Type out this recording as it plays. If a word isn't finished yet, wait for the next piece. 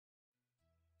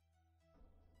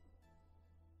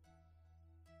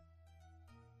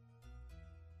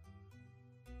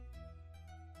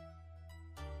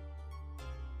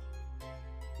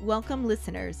Welcome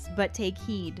listeners, but take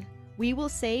heed. We will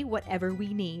say whatever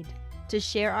we need to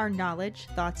share our knowledge,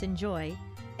 thoughts, and joy,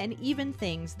 and even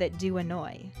things that do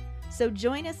annoy. So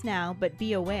join us now, but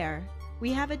be aware,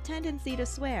 we have a tendency to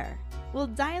swear. We'll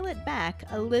dial it back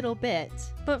a little bit.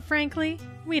 But frankly,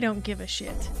 we don't give a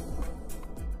shit.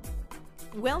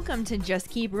 Welcome to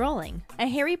Just Keep Rolling, a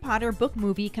Harry Potter book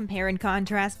movie compare and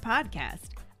contrast podcast.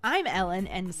 I'm Ellen,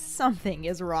 and something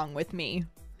is wrong with me.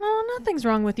 Oh, nothing's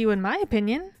wrong with you in my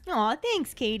opinion. Aw,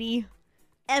 thanks, Keighty.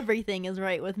 Everything is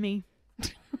right with me.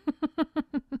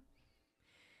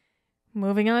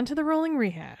 Moving on to the rolling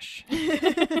rehash.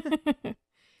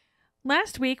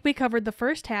 Last week, we covered the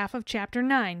first half of Chapter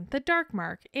 9, The Dark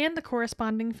Mark, and the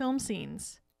corresponding film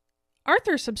scenes.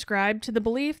 Arthur subscribed to the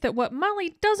belief that what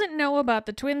Molly doesn't know about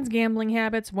the twins' gambling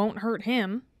habits won't hurt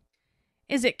him.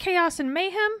 Is it chaos and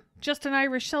mayhem, just an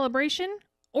Irish celebration,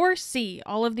 or C,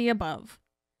 all of the above?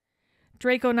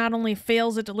 Draco not only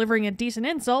fails at delivering a decent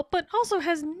insult, but also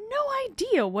has no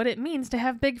idea what it means to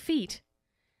have big feet.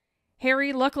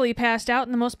 Harry luckily passed out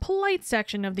in the most polite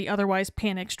section of the otherwise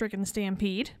panic-stricken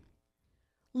stampede.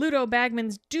 Ludo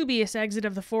Bagman's dubious exit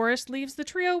of the forest leaves the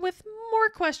trio with more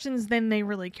questions than they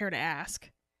really care to ask.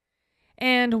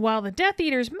 And while the Death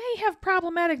Eaters may have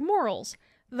problematic morals,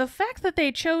 the fact that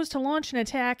they chose to launch an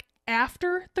attack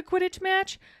after the Quidditch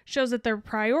match shows that their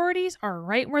priorities are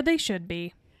right where they should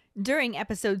be. During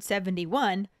episode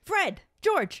 71, Fred!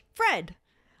 George! Fred!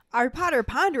 Our Potter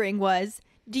pondering was,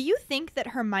 do you think that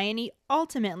Hermione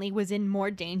ultimately was in more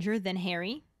danger than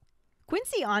Harry?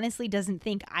 Quincy honestly doesn't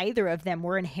think either of them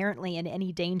were inherently in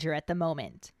any danger at the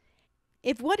moment.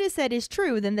 If what is said is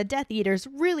true, then the Death Eaters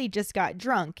really just got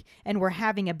drunk and were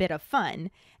having a bit of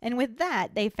fun, and with that,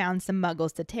 they found some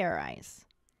muggles to terrorize.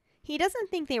 He doesn't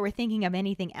think they were thinking of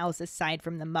anything else aside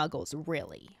from the muggles,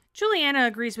 really. Juliana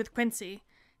agrees with Quincy.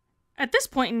 At this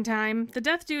point in time, the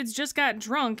Death Dudes just got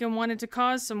drunk and wanted to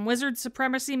cause some wizard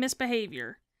supremacy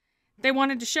misbehavior. They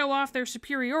wanted to show off their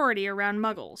superiority around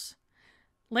muggles.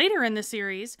 Later in the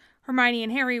series, Hermione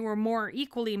and Harry were more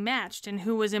equally matched in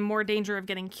who was in more danger of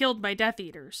getting killed by Death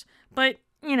Eaters. But,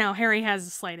 Harry has a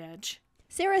slight edge.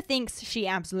 Sarah thinks she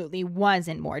absolutely was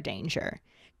in more danger.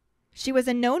 She was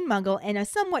a known muggle and a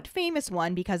somewhat famous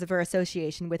one because of her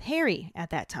association with Harry at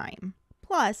that time.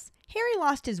 Plus, Harry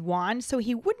lost his wand, so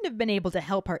he wouldn't have been able to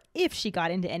help her if she got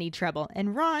into any trouble.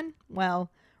 And Ron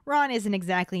isn't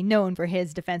exactly known for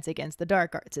his defense against the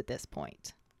dark arts at this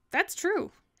point. That's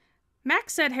true.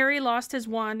 Max said Harry lost his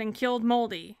wand and killed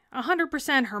Moldy.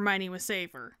 100% Hermione was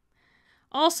safer.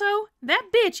 Also, that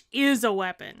bitch is a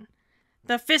weapon.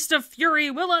 The Fist of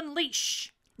Fury will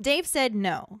unleash. Dave said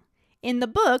no. In the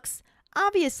books,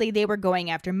 obviously they were going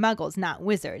after muggles, not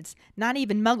wizards, not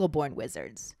even muggle-born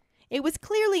wizards. It was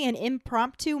clearly an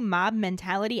impromptu mob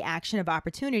mentality action of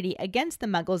opportunity against the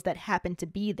muggles that happened to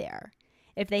be there.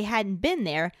 If they hadn't been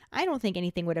there, I don't think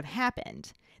anything would have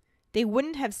happened. They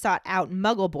wouldn't have sought out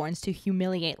muggle-borns to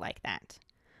humiliate like that.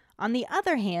 On the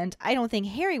other hand, I don't think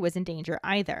Harry was in danger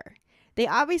either. They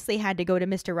obviously had to go to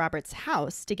Mr. Roberts'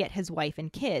 house to get his wife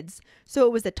and kids, so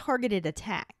it was a targeted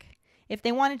attack. If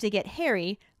they wanted to get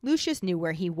Harry, Lucius knew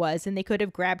where he was and they could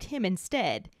have grabbed him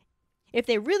instead. If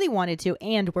they really wanted to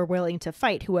and were willing to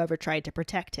fight whoever tried to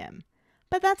protect him.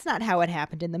 But that's not how it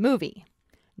happened in the movie.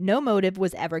 No motive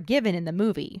was ever given in the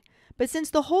movie, but since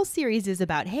the whole series is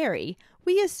about Harry,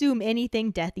 we assume anything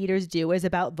Death Eaters do is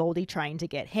about Voldy trying to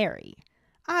get Harry.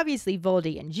 Obviously,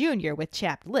 Voldy and Junior, with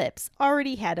chapped lips,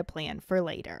 already had a plan for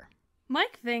later.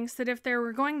 Mike thinks that if they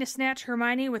were going to snatch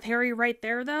Hermione with Harry right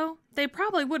there, though, they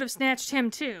probably would have snatched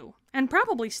him too, and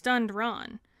probably stunned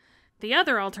Ron. The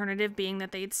other alternative being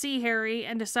that they'd see Harry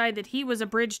and decide that he was a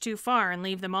bridge too far and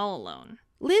leave them all alone.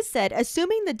 Liz said,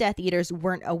 assuming the Death Eaters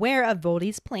weren't aware of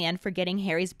Voldy's plan for getting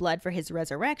Harry's blood for his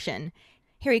resurrection,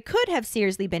 Harry could have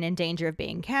seriously been in danger of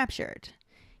being captured.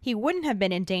 He wouldn't have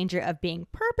been in danger of being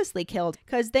purposely killed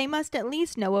because they must at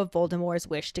least know of Voldemort's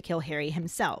wish to kill Harry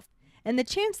himself, and the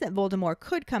chance that Voldemort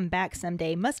could come back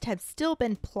someday must have still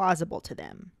been plausible to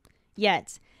them.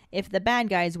 Yet, if the bad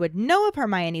guys would know of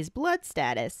Hermione's blood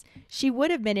status, she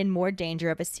would have been in more danger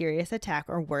of a serious attack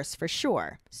or worse for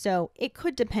sure, so it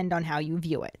could depend on how you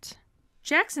view it.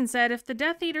 Jackson said if the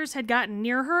Death Eaters had gotten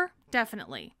near her,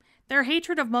 definitely. Their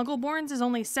hatred of Muggleborns is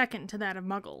only second to that of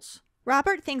Muggles.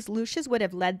 Robert thinks Lucius would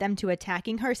have led them to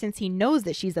attacking her since he knows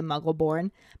that she's a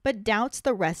Muggleborn, but doubts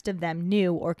the rest of them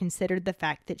knew or considered the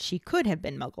fact that she could have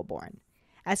been Muggleborn.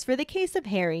 As for the case of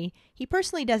Harry, he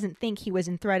personally doesn't think he was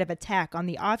in threat of attack on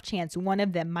the off chance one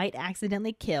of them might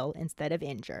accidentally kill instead of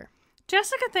injure.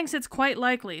 Jessica thinks it's quite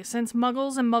likely, since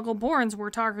Muggles and Muggleborns were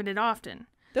targeted often.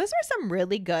 Those are some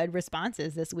really good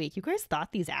responses this week. You guys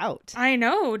thought these out. I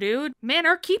know, dude. Man,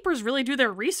 our keepers really do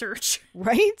their research.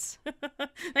 Right?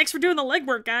 Thanks for doing the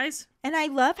legwork, guys. And I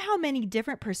love how many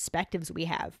different perspectives we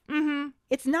have. Mm-hmm.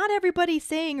 It's not everybody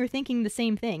saying or thinking the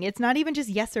same thing. It's not even just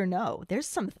yes or no. There's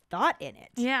some thought in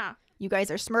it. Yeah. You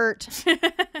guys are smart.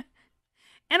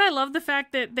 And I love the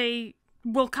fact that they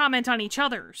will comment on each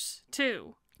other's,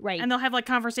 too. Right. And they'll have, like,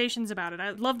 conversations about it.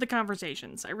 I love the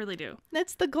conversations. I really do.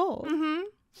 That's the goal.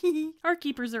 Mm-hmm. Our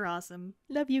keepers are awesome.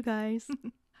 Love you guys.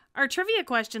 Our trivia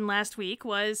question last week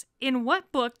was, in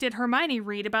what book did Hermione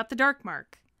read about the Dark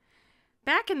Mark?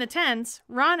 Back in the tense,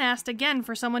 Ron asked again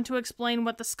for someone to explain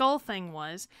what the skull thing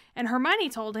was, and Hermione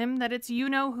told him that it's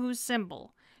you-know-whose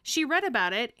symbol. She read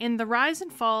about it in The Rise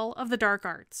and Fall of the Dark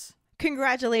Arts.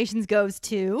 Congratulations goes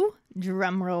to,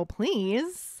 drumroll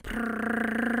please,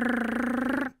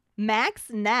 Max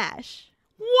Nash.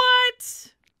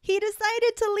 What? He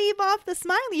decided to leave off the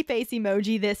smiley face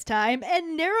emoji this time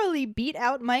and narrowly beat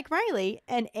out Mike Riley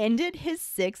and ended his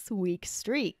 6-week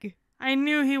streak. I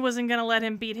knew he wasn't going to let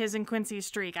him beat his and Quincy's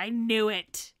streak. I knew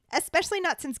it. Especially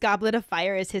not since Goblet of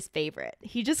Fire is his favorite.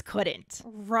 He just couldn't.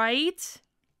 Right?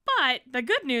 But the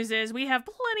good news is we have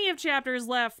plenty of chapters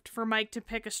left for Mike to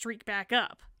pick a streak back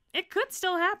up. It could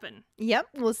still happen. Yep,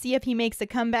 we'll see if he makes a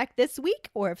comeback this week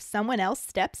or if someone else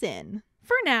steps in.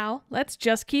 For now, let's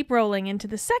just keep rolling into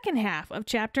the second half of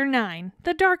Chapter 9,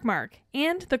 The Dark Mark,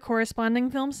 and the corresponding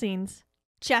film scenes.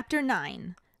 Chapter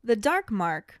 9, The Dark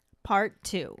Mark, Part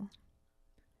 2.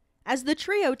 As the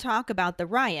trio talk about the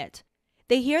riot,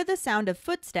 they hear the sound of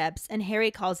footsteps and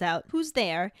Harry calls out, "Who's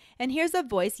there?" and hears a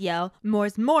voice yell,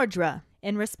 "Mors Mordra,"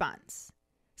 in response.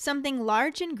 Something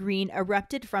large and green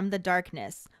erupted from the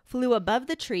darkness, flew above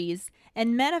the trees,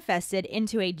 and manifested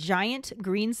into a giant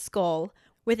green skull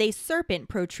with a serpent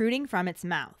protruding from its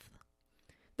mouth.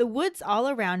 The woods all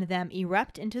around them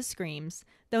erupt into screams,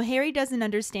 though Harry doesn't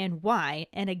understand why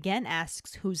and again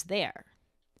asks who's there.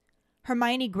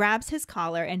 Hermione grabs his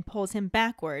collar and pulls him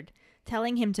backward,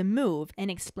 telling him to move and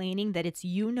explaining that it's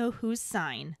you-know-whose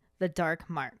sign, the Dark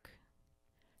Mark.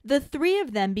 The three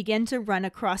of them begin to run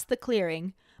across the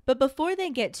clearing, but before they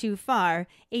get too far,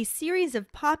 a series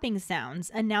of popping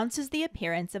sounds announces the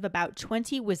appearance of about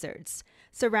 20 wizards,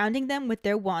 surrounding them with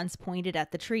their wands pointed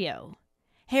at the trio.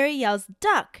 Harry yells,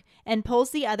 "Duck!" and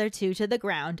pulls the other two to the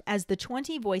ground as the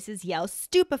 20 voices yell,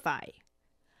 "Stupefy!"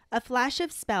 A flash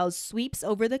of spells sweeps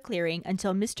over the clearing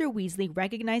until Mr. Weasley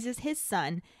recognizes his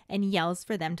son and yells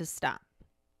for them to stop.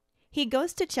 He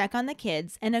goes to check on the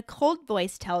kids, and a cold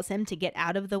voice tells him to get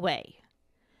out of the way.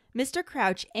 Mr.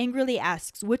 Crouch angrily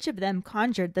asks which of them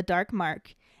conjured the Dark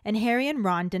Mark, and Harry and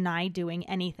Ron deny doing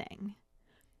anything.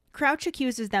 Crouch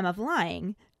accuses them of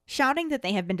lying, shouting that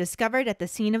they have been discovered at the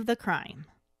scene of the crime.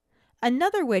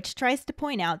 Another witch tries to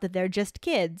point out that they're just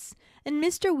kids, and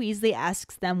Mr. Weasley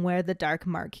asks them where the Dark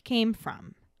Mark came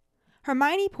from.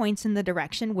 Hermione points in the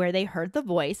direction where they heard the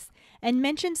voice and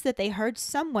mentions that they heard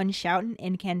someone shout an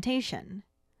incantation.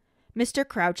 Mr.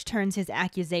 Crouch turns his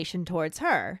accusation towards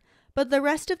her, but the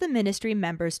rest of the Ministry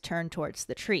members turn towards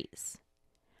the trees.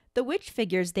 The witch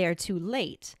figures they are too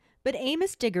late, but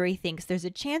Amos Diggory thinks there's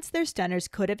a chance their stunners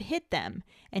could have hit them,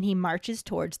 and he marches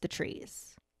towards the trees.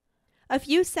 A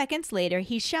few seconds later,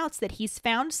 he shouts that he's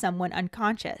found someone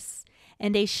unconscious,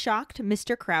 and a shocked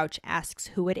Mr. Crouch asks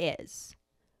who it is.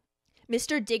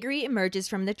 Mr. Diggory emerges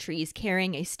from the trees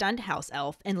carrying a stunned house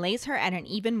elf and lays her at an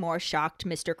even more shocked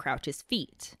Mr. Crouch's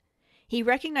feet. He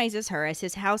recognizes her as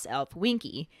his house elf,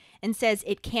 Winky, and says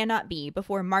it cannot be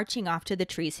before marching off to the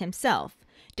trees himself,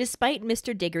 despite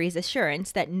Mr. Diggory's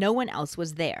assurance that no one else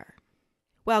was there.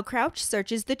 While Crouch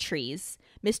searches the trees,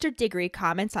 Mr. Diggory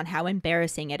comments on how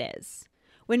embarrassing it is.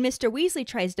 When Mr. Weasley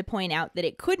tries to point out that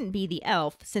it couldn't be the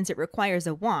elf since it requires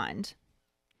a wand,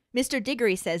 Mr.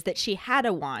 Diggory says that she had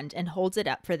a wand and holds it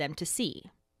up for them to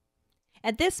see.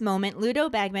 At this moment, Ludo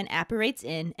Bagman apparates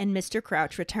in and Mr.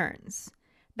 Crouch returns.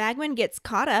 Bagman gets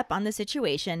caught up on the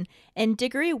situation, and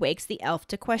Diggory wakes the elf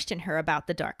to question her about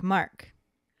the Dark Mark.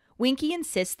 Winky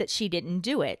insists that she didn't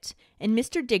do it, and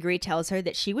Mr. Diggory tells her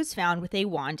that she was found with a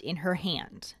wand in her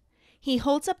hand. He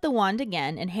holds up the wand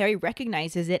again, and Harry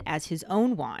recognizes it as his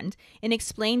own wand and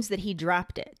explains that he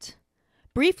dropped it.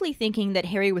 Briefly thinking that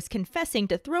Harry was confessing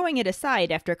to throwing it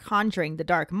aside after conjuring the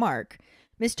Dark Mark,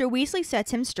 Mr. Weasley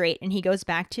sets him straight and he goes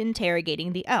back to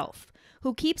interrogating the elf,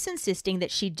 who keeps insisting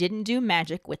that she didn't do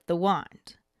magic with the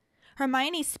wand.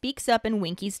 Hermione speaks up in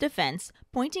Winky's defense,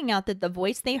 pointing out that the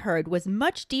voice they heard was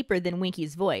much deeper than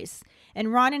Winky's voice,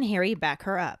 and Ron and Harry back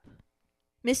her up.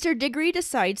 Mr. Diggory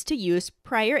decides to use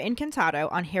Prior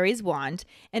Incantato on Harry's wand,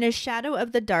 and a shadow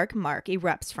of the Dark Mark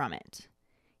erupts from it.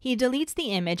 He deletes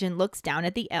the image and looks down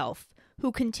at the elf,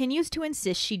 who continues to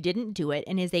insist she didn't do it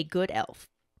and is a good elf.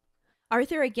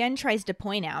 Arthur again tries to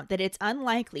point out that it's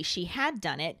unlikely she had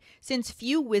done it, since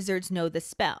few wizards know the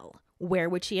spell. Where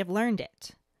would she have learned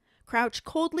it? Crouch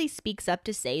coldly speaks up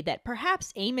to say that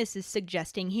perhaps Amos is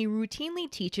suggesting he routinely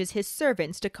teaches his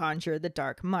servants to conjure the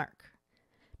dark mark.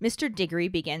 Mr. Diggory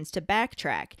begins to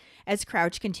backtrack as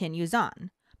Crouch continues on,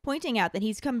 pointing out that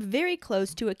he's come very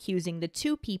close to accusing the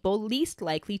two people least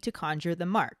likely to conjure the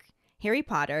mark, Harry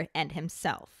Potter and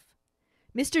himself.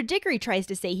 Mr. Diggory tries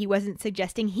to say he wasn't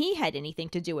suggesting he had anything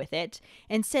to do with it,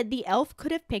 and said the elf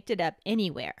could have picked it up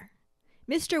anywhere.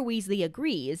 Mr. Weasley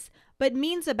agrees, but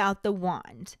means about the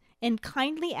wand, and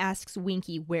kindly asks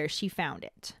Winky where she found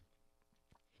it.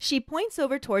 She points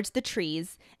over towards the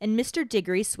trees, and Mr.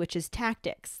 Diggory switches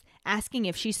tactics, asking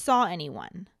if she saw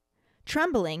anyone.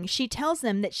 Trembling, she tells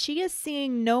them that she is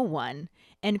seeing no one,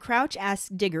 and Crouch asks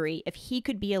Diggory if he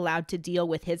could be allowed to deal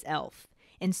with his elf,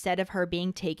 instead of her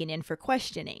being taken in for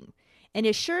questioning, and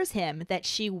assures him that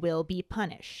she will be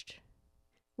punished.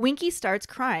 Winky starts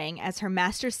crying as her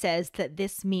master says that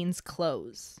this means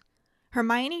close.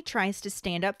 Hermione tries to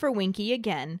stand up for Winky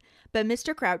again, but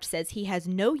Mr. Crouch says he has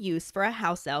no use for a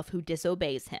house elf who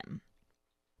disobeys him.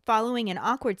 Following an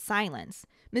awkward silence,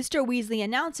 Mr. Weasley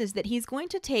announces that he's going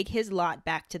to take his lot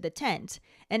back to the tent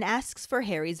and asks for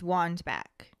Harry's wand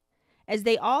back. As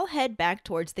they all head back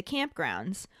towards the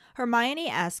campgrounds, Hermione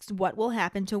asks what will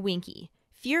happen to Winky,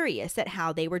 furious at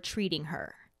how they were treating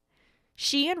her.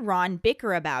 She and Ron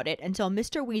bicker about it until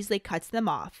Mr. Weasley cuts them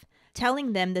off,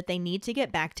 telling them that they need to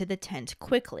get back to the tent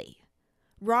quickly.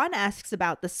 Ron asks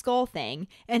about the skull thing,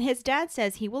 and his dad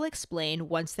says he will explain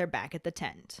once they're back at the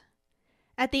tent.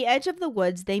 At the edge of the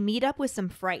woods, they meet up with some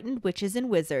frightened witches and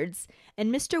wizards,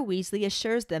 and Mr. Weasley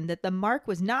assures them that the mark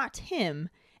was not him,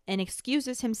 and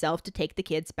excuses himself to take the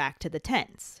kids back to the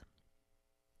tents.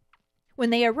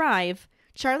 When they arrive,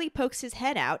 Charlie pokes his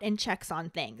head out and checks on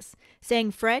things,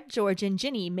 saying Fred, George, and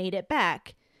Ginny made it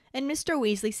back, and Mr.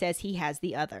 Weasley says he has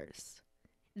the others.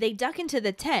 They duck into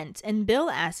the tent, and Bill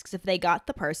asks if they got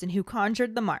the person who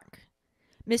conjured the mark.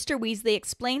 Mr. Weasley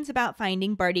explains about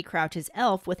finding Barty Crouch's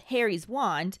elf with Harry's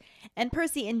wand, and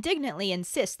Percy indignantly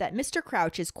insists that Mr.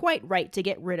 Crouch is quite right to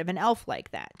get rid of an elf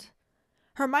like that.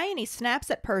 Hermione snaps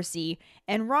at Percy,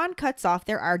 and Ron cuts off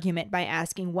their argument by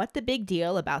asking what the big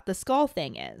deal about the skull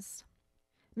thing is.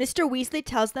 Mr. Weasley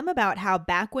tells them about how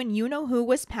back when you-know-who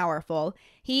was powerful,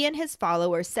 he and his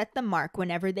followers set the mark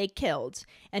whenever they killed,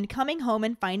 and coming home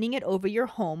and finding it over your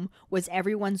home was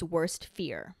everyone's worst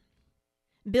fear.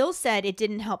 Bill said it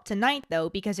didn't help tonight, though,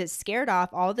 because it scared off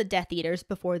all the Death Eaters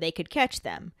before they could catch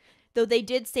them, though they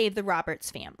did save the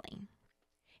Roberts family.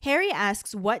 Harry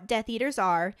asks what Death Eaters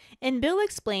are, and Bill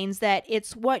explains that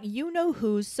it's what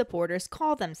you-know-who's supporters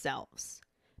call themselves.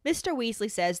 Mr. Weasley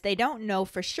says they don't know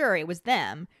for sure it was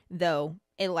them, though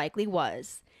it likely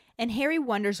was, and Harry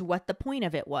wonders what the point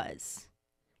of it was.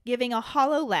 Giving a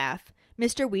hollow laugh,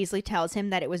 Mr. Weasley tells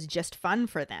him that it was just fun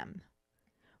for them.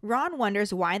 Ron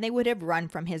wonders why they would have run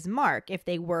from his mark if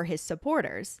they were his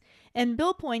supporters, and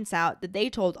Bill points out that they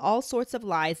told all sorts of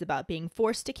lies about being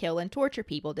forced to kill and torture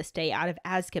people to stay out of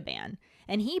Azkaban,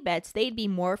 and he bets they'd be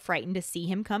more frightened to see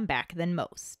him come back than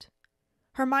most.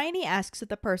 Hermione asks if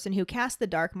the person who cast the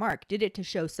dark mark did it to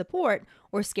show support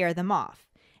or scare them off,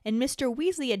 and Mr.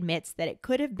 Weasley admits that it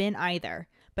could have been either,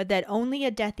 but that only a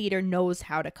Death Eater knows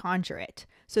how to conjure it,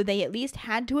 so they at least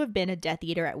had to have been a Death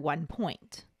Eater at one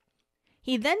point.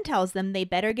 He then tells them they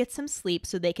better get some sleep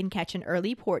so they can catch an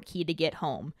early port key to get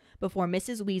home, before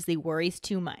Mrs. Weasley worries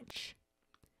too much.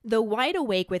 Though wide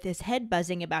awake with his head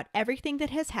buzzing about everything that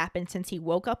has happened since he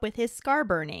woke up with his scar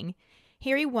burning,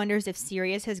 Harry wonders if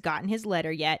Sirius has gotten his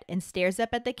letter yet and stares up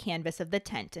at the canvas of the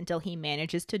tent until he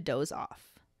manages to doze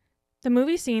off. The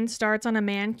movie scene starts on a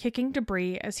man kicking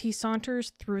debris as he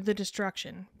saunters through the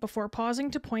destruction, before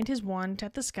pausing to point his wand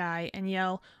at the sky and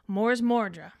yell, "Mors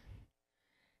Mordra."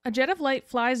 A jet of light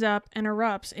flies up and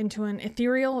erupts into an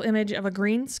ethereal image of a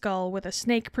green skull with a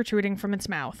snake protruding from its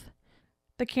mouth.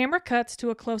 The camera cuts to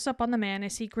a close-up on the man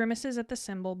as he grimaces at the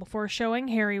symbol before showing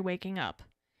Harry waking up.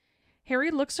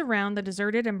 Harry looks around the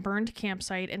deserted and burned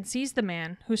campsite and sees the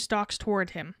man, who stalks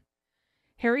toward him.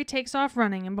 Harry takes off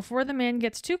running, and before the man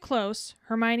gets too close,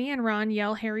 Hermione and Ron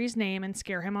yell Harry's name and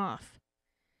scare him off.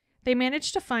 They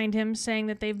manage to find him, saying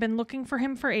that they've been looking for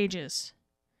him for ages.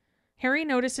 Harry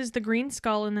notices the green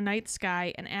skull in the night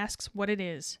sky and asks what it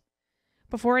is.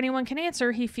 Before anyone can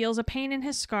answer, he feels a pain in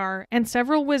his scar, and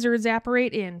several wizards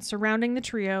apparate in, surrounding the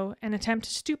trio, and attempt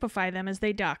to stupefy them as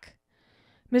they duck.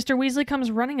 Mr. Weasley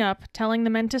comes running up, telling the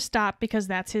men to stop because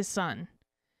that's his son.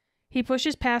 He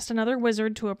pushes past another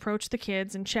wizard to approach the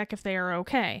kids and check if they are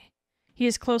okay. He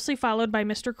is closely followed by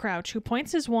Mr. Crouch, who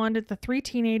points his wand at the 3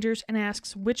 teenagers and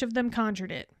asks which of them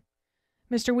conjured it.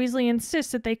 Mr. Weasley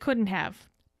insists that they couldn't have,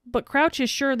 but Crouch is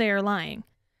sure they are lying,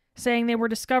 saying they were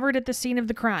discovered at the scene of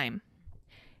the crime.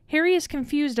 Harry is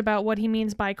confused about what he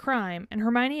means by crime, and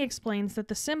Hermione explains that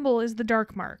the symbol is the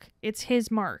dark mark. It's his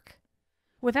mark.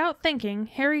 Without thinking,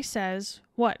 Harry says,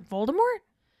 "What, Voldemort?"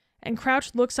 And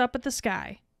Crouch looks up at the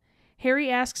sky. Harry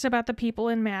asks about the people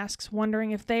in masks,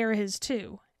 wondering if they are his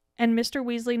too, and Mr.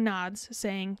 Weasley nods,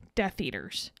 saying, "Death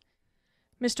Eaters."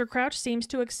 Mr. Crouch seems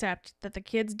to accept that the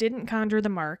kids didn't conjure the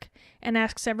mark, and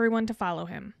asks everyone to follow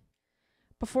him.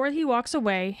 Before he walks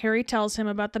away, Harry tells him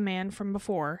about the man from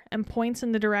before, and points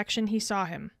in the direction he saw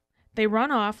him. They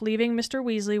run off, leaving Mr.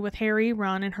 Weasley with Harry,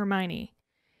 Ron, and Hermione.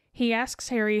 He asks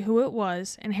Harry who it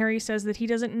was, and Harry says that he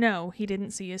doesn't know, he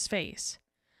didn't see his face.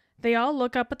 They all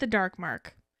look up at the dark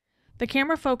mark. The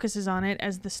camera focuses on it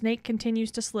as the snake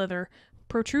continues to slither,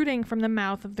 protruding from the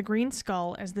mouth of the green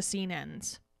skull as the scene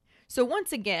ends. So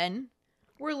once again,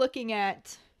 we're looking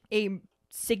at a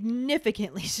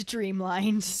significantly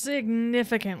streamlined...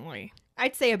 Significantly.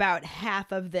 I'd say about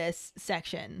half of this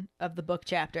section of the book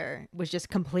chapter was just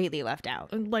completely left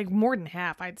out. Like more than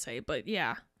half, I'd say, but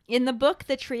yeah. In the book,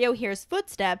 the trio hears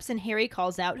footsteps and Harry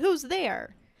calls out, "Who's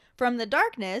there?" From the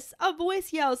darkness, a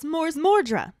voice yells, "Mors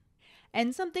Mordra!"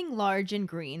 And something large and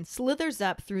green slithers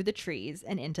up through the trees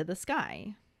and into the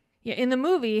sky. Yeah, in the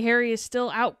movie, Harry is still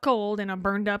out cold in a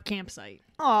burned-up campsite.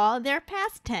 Aw, they're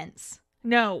past tense.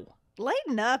 No.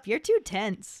 Lighten up, you're too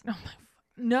tense. Oh my...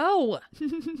 No!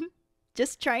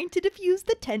 Just trying to diffuse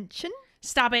the tension.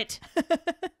 Stop it!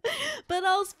 But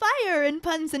all's fire in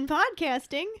puns and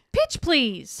podcasting. Pitch,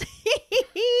 please!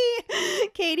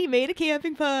 Katie made a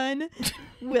camping pun.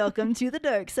 Welcome to the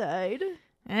dark side.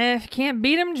 If you can't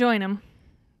beat 'em, join 'em.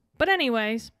 But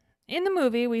anyways, in the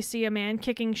movie, we see a man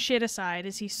kicking shit aside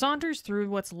as he saunters through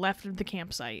what's left of the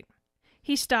campsite.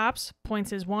 He stops,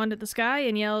 points his wand at the sky,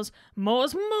 and yells,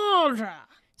 "Mors Mordra!"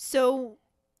 So,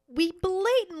 we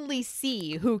blatantly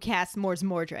see who cast Mors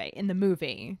Mordre in the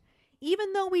movie,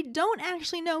 even though we don't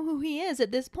actually know who he is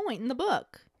at this point in the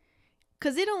book.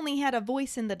 Because it only had a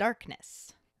voice in the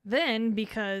darkness. Then,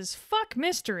 because fuck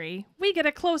mystery, we get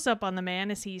a close-up on the man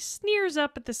as he sneers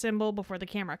up at the symbol before the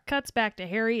camera cuts back to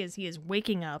Harry as he is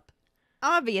waking up.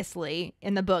 Obviously,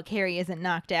 in the book, Harry isn't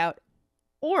knocked out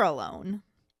or alone.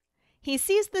 He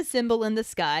sees the symbol in the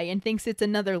sky and thinks it's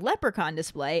another leprechaun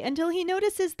display until he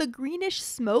notices the greenish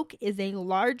smoke is a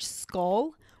large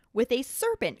skull with a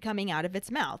serpent coming out of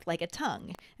its mouth like a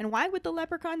tongue. And why would the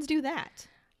leprechauns do that?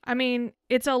 I mean,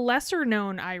 it's a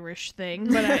lesser-known Irish thing,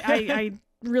 but I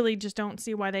really just don't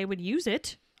see why they would use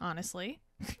it, honestly.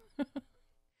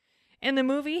 In the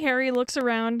movie, Harry looks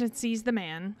around and sees the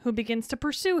man, who begins to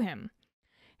pursue him.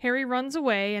 Harry runs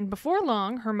away, and before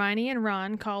long, Hermione and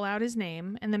Ron call out his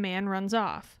name, and the man runs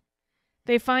off.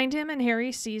 They find him, and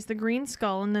Harry sees the green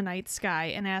skull in the night sky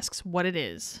and asks what it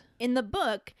is. In the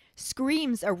book,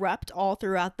 screams erupt all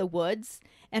throughout the woods,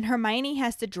 and Hermione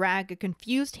has to drag a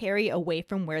confused Harry away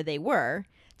from where they were,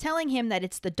 telling him that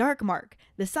it's the dark mark,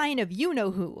 the sign of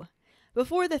you-know-who.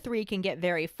 Before the 3 can get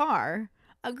very far,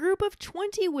 a group of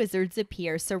 20 wizards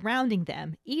appear surrounding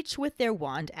them, each with their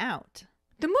wand out.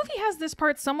 The movie has this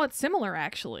part somewhat similar,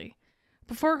 actually.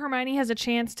 Before Hermione has a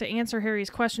chance to answer Harry's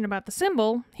question about the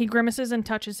symbol, he grimaces and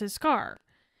touches his scar.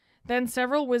 Then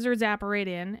several wizards apparate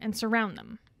in and surround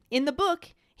them. In the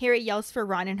book, Harry yells for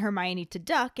Ron and Hermione to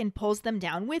duck and pulls them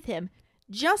down with him,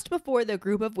 just before the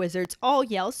group of wizards all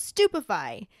yell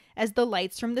 "Stupefy!" as the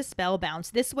lights from the spell bounce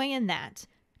this way and that.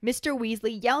 Mr.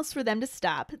 Weasley yells for them to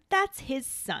stop. That's his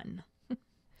son.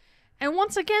 And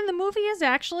once again, the movie is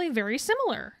actually very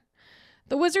similar.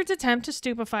 The wizards attempt to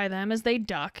stupefy them as they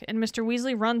duck, and Mr.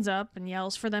 Weasley runs up and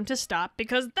yells for them to stop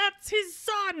because that's his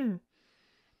son!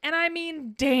 And I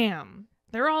mean, damn.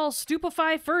 They're all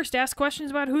stupefy first, ask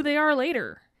questions about who they are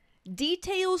later.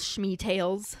 Details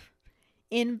schmeetails.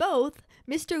 In both,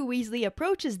 Mr. Weasley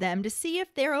approaches them to see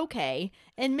if they're okay,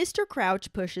 and Mr.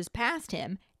 Crouch pushes past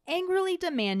him, angrily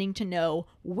demanding to know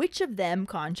which of them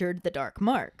conjured the dark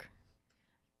mark.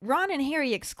 Ron and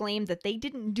Harry exclaim that they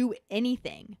didn't do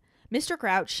anything. Mr.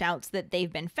 Crouch shouts that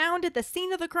they've been found at the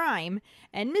scene of the crime,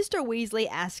 and Mr. Weasley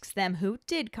asks them who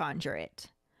did conjure it.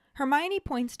 Hermione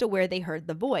points to where they heard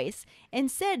the voice, and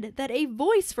said that a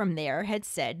voice from there had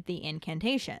said the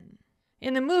incantation.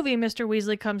 In the movie, Mr.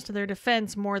 Weasley comes to their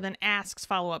defense more than asks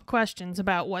follow-up questions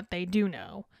about what they do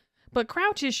know. But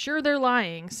Crouch is sure they're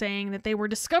lying, saying that they were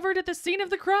discovered at the scene of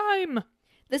the crime.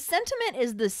 The sentiment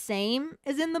is the same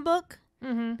as in the book,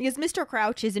 because Mr.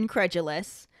 Crouch is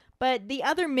incredulous, But the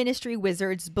other Ministry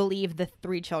wizards believe the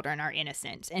 3 children are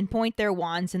innocent and point their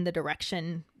wands in the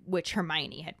direction which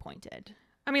Hermione had pointed.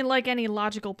 I mean, like any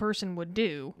logical person would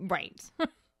do. Right.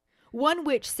 One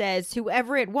witch says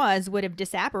whoever it was would have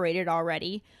disapparated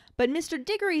already, but Mr.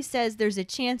 Diggory says there's a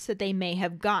chance that they may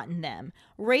have gotten them,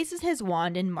 raises his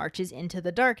wand, and marches into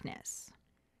the darkness.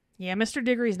 Yeah, Mr.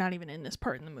 Diggory's not even in this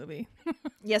part in the movie.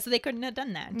 Yeah, so they couldn't have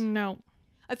done that. No.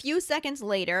 A few seconds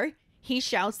later, he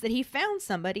shouts that he found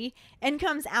somebody and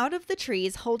comes out of the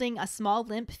trees holding a small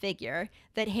limp figure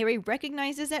that Harry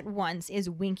recognizes at once is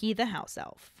Winky the house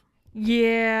elf.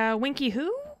 Yeah, Winky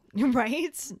who?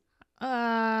 Right?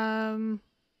 Yeah,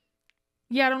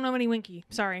 I don't know any Winky.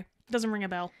 Sorry. Doesn't ring a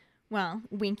bell. Well,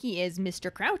 Winky is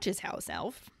Mr. Crouch's house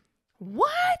elf.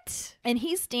 What? And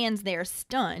he stands there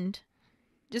stunned,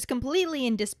 just completely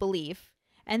in disbelief,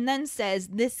 and then says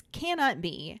this cannot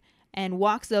be, and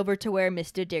walks over to where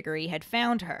Mr. Diggory had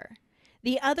found her.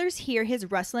 The others hear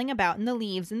his rustling about in the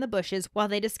leaves and the bushes while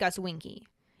they discuss Winky.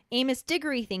 Amos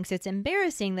Diggory thinks it's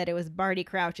embarrassing that it was Barty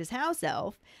Crouch's house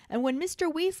elf, and when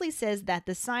Mr. Weasley says that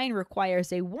the sign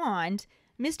requires a wand,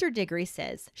 Mr. Diggory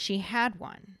says she had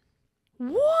one.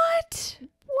 What?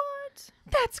 What?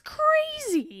 That's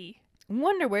crazy.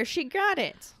 Wonder where she got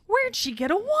it. Where'd she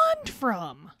get a wand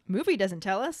from? Movie doesn't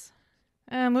tell us.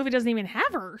 Movie doesn't even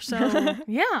have her, so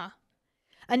yeah.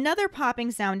 Another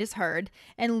popping sound is heard,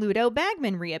 and Ludo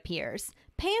Bagman reappears,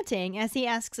 panting as he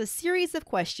asks a series of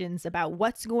questions about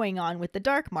what's going on with the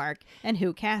Dark Mark and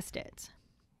who cast it.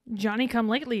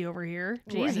 Johnny-come-lately over here.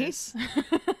 Jesus.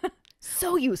 Right?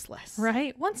 So useless.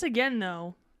 Right? Once again,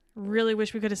 though, really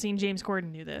wish we could have seen James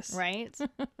Corden do this. Right?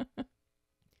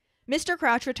 Mr.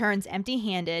 Crouch returns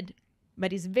empty-handed,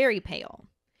 but he's very pale.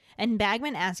 And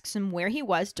Bagman asks him where he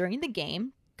was during the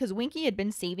game, because Winky had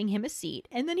been saving him a seat,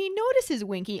 and then he notices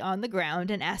Winky on the ground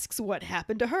and asks what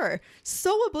happened to her.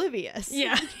 So oblivious.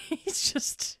 Yeah, he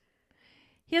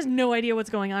has no idea what's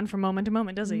going on from moment to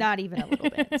moment, does he? Not even a little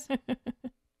bit.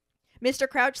 Mr.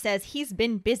 Crouch says he's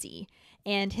been busy,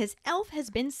 and his elf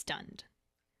has been stunned.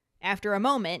 After a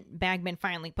moment, Bagman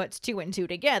finally puts 2 and 2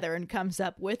 together and comes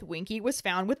up with Winky was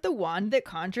found with the wand that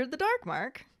conjured the Dark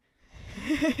Mark.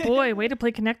 Boy, way to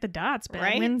play connect the dots,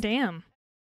 Bagman. Right? Damn.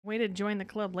 Way to join the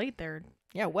club late there.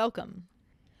 Yeah, welcome.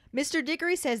 Mr.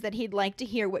 Diggory says that he'd like to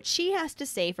hear what she has to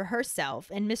say for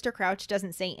herself, and Mr. Crouch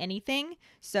doesn't say anything,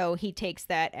 so he takes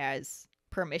that as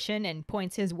permission and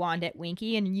points his wand at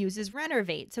Winky and uses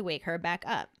Renervate to wake her back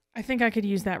up. I think I could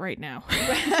use that right now.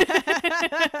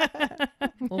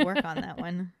 We'll work on that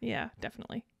one. Yeah,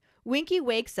 definitely. Winky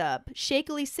wakes up,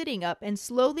 shakily sitting up and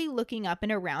slowly looking up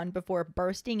and around before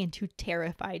bursting into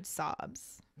terrified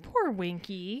sobs. Poor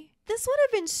Winky. This would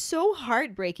have been so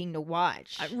heartbreaking to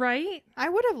watch. Right? I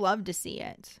would have loved to see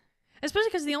it. Especially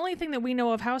because the only thing that we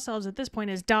know of house elves at this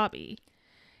point is Dobby.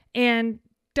 And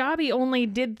Dobby only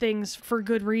did things for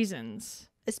good reasons.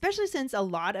 Especially since a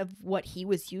lot of what he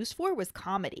was used for was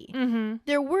comedy. Mm-hmm.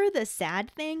 There were the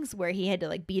sad things where he had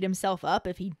to beat himself up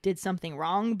if he did something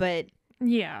wrong, but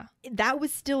yeah, that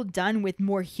was still done with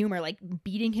more humor, like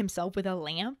beating himself with a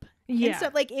lamp. Yeah. And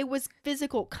stuff. It was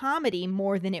physical comedy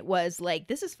more than it was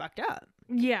this is fucked up.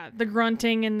 Yeah, the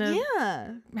grunting and the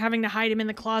Yeah. having to hide him in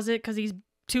the closet because he's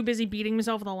too busy beating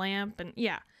himself with a lamp. And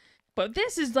yeah. But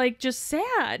this is just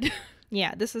sad.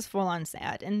 Yeah, this is full on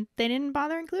sad. And they didn't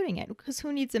bother including it because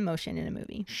who needs emotion in a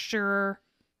movie? Sure.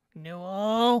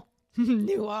 Newell.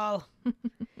 Newell.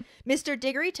 Mr.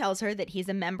 Diggory tells her that he's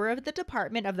a member of the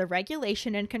Department of the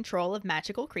Regulation and Control of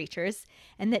Magical Creatures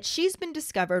and that she's been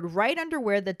discovered right under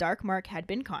where the Dark Mark had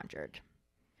been conjured.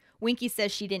 Winky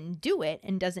says she didn't do it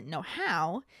and doesn't know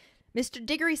how. Mr.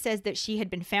 Diggory says that she had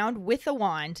been found with a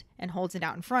wand and holds it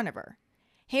out in front of her.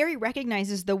 Harry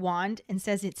recognizes the wand and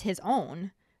says it's his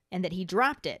own and that he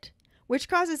dropped it, which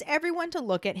causes everyone to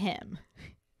look at him.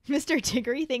 Mr.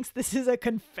 Diggory thinks this is a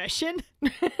confession.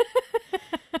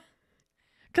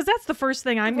 Because that's the first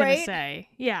thing I'm going Right? to say.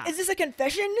 Yeah. Is this a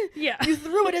confession? Yeah. You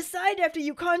threw it aside after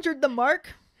you conjured the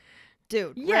mark?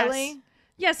 Dude, Yes. really?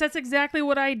 Yes, that's exactly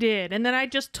what I did. And then I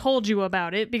just told you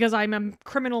about it because I'm a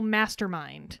criminal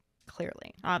mastermind.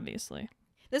 Clearly. Obviously.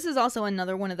 This is also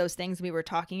another one of those things we were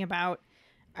talking about.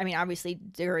 I mean, obviously,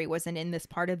 Diggory wasn't in this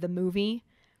part of the movie,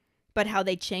 but how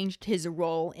they changed his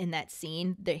role in that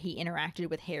scene, that he interacted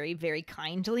with Harry very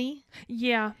kindly.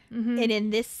 Yeah. Mm-hmm. And in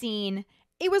this scene,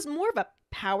 it was more of a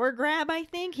power grab, I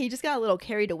think. He just got a little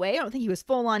carried away. I don't think he was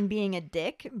full on being a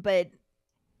dick, but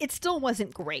it still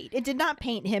wasn't great. It did not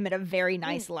paint him in a very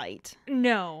nice light.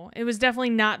 No, it was definitely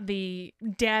not the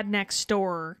dad next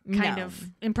door kind No. of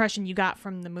impression you got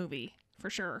from the movie, for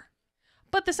sure.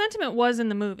 But the sentiment was in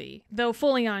the movie, though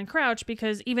fully on Crouch,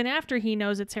 because even after he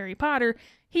knows it's Harry Potter,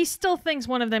 he still thinks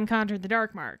one of them conjured the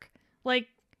dark mark. Like,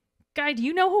 guy, do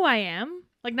you know who I am?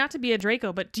 Like, not to be a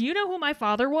Draco, but do you know who my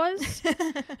father was?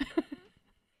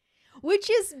 Which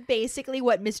is basically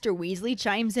what Mr. Weasley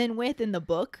chimes in with in the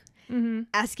book,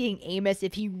 asking Amos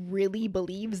if he really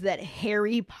believes that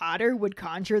Harry Potter would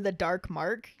conjure the dark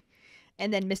mark.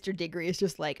 And then Mr. Diggory is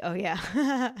just like, oh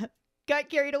yeah, got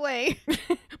carried away.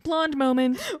 Blonde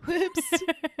moment. Whoops.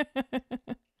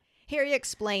 Harry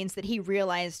explains that he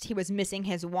realized he was missing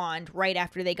his wand right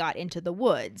after they got into the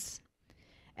woods.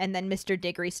 And then Mr.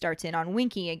 Diggory starts in on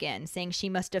Winky again, saying she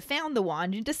must have found the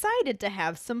wand and decided to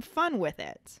have some fun with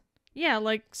it. Yeah,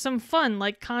 like some fun,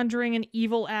 like conjuring an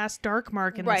evil-ass dark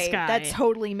mark in the sky. Right, that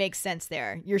totally makes sense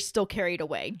there. You're still carried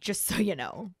away, just so you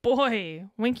know. Boy,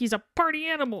 Winky's a party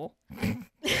animal.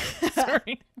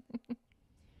 Sorry.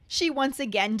 She once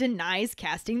again denies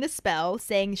casting the spell,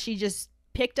 saying she just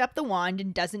picked up the wand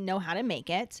and doesn't know how to make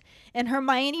it. And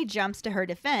Hermione jumps to her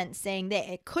defense, saying that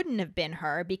it couldn't have been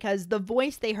her because the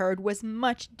voice they heard was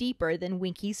much deeper than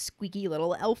Winky's squeaky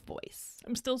little elf voice.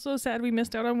 I'm still so sad we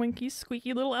missed out on Winky's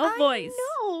squeaky little elf voice.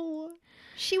 No,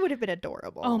 she would have been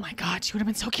adorable. Oh my god, she would have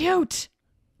been so cute.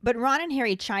 But Ron and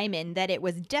Harry chime in that it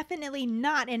was definitely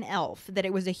not an elf, that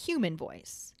it was a human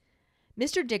voice.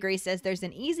 Mr. Diggory says there's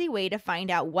an easy way to find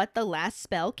out what the last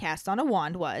spell cast on a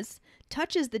wand was,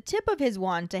 touches the tip of his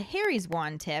wand to Harry's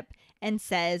wand tip, and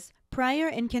says,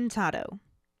 Prior Incantato,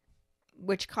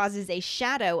 which causes a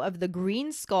shadow of the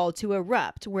green skull to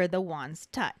erupt where the wands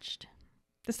touched.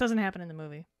 This doesn't happen in the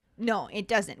movie. No, it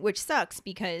doesn't, which sucks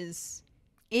because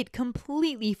it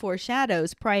completely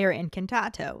foreshadows Prior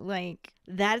Incantato. Like,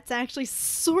 that's actually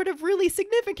sort of really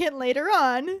significant later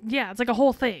on. Yeah, it's like a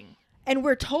whole thing. And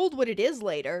we're told what it is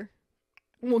later.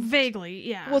 Well, vaguely,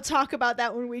 yeah. We'll talk about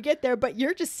that when we get there, but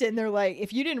you're just sitting there like,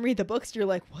 if you didn't read the books, you're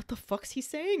like, what the fuck's he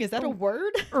saying? Is that a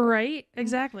word? Right,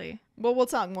 exactly. Well, we'll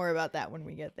talk more about that when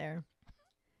we get there.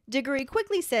 Diggory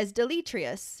quickly says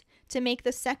Deletrius to make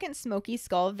the second smoky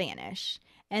skull vanish,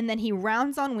 and then he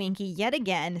rounds on Winky yet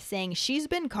again, saying she's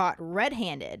been caught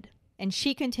red-handed, and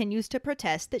she continues to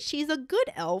protest that she's a good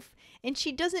elf and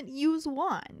she doesn't use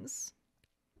wands.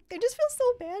 I just feel so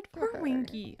bad for her. Poor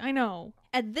Winky. I know.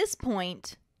 At this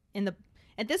point in the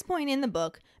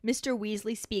book, Mr.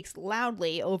 Weasley speaks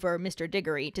loudly over Mr.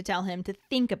 Diggory to tell him to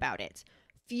think about it.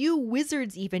 Few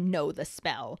wizards even know the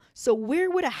spell, so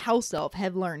where would a house elf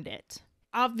have learned it?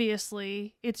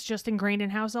 Obviously, it's just ingrained in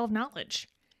house elf knowledge.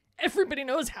 Everybody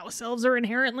knows house elves are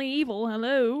inherently evil.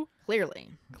 Hello?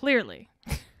 Clearly.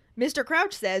 Mr.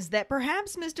 Crouch says that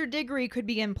perhaps Mr. Diggory could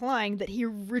be implying that he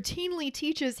routinely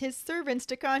teaches his servants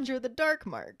to conjure the dark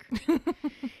mark.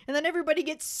 And then everybody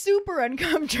gets super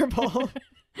uncomfortable.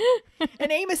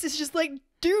 And Amos is just like,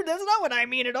 dude, that's not what I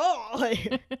mean at all.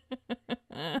 Like,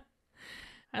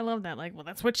 I love that. Like, well,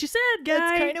 that's what she said, guy.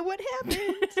 That's kind of what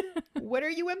happened. What are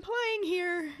you implying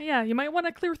here? Yeah, you might want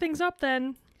to clear things up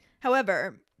then.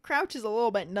 However, Crouch is a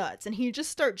little bit nuts, and he just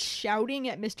starts shouting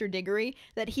at Mr. Diggory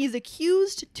that he's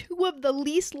accused two of the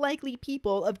least likely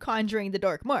people of conjuring the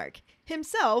dark mark,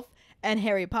 himself and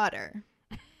Harry Potter.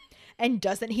 And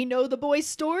doesn't he know the boy's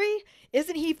story?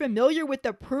 Isn't he familiar with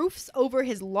the proofs over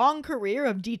his long career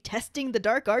of detesting the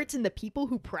dark arts and the people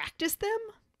who practice them?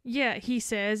 Yeah, he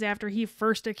says after he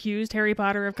first accused Harry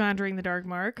Potter of conjuring the dark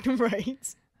mark.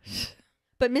 Right.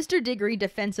 But Mr. Diggory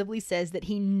defensively says that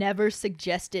he never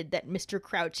suggested that Mr.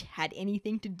 Crouch had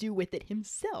anything to do with it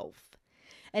himself.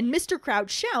 And Mr.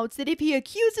 Crouch shouts that if he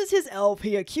accuses his elf,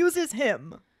 he accuses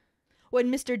him.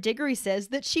 When Mr. Diggory says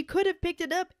that she could have picked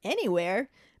it up anywhere,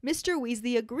 Mr.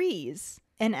 Weasley agrees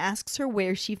and asks her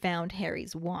where she found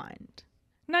Harry's wand.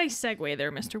 Nice segue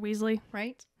there, Mr. Weasley.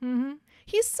 Right? Mm-hmm.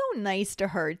 He's so nice to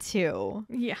her, too.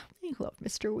 Yeah. I love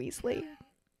Mr. Weasley.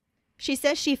 She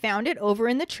says she found it over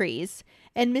in the trees,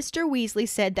 and Mr. Weasley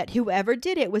said that whoever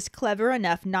did it was clever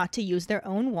enough not to use their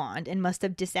own wand and must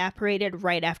have disapparated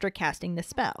right after casting the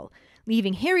spell,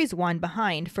 leaving Harry's wand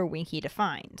behind for Winky to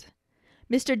find.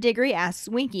 Mr. Diggory asks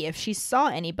Winky if she saw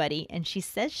anybody, and she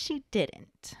says she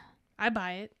didn't. I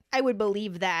buy it. I would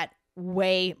believe that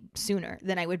way sooner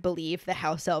than I would believe the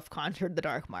house elf conjured the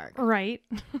dark mark. Right.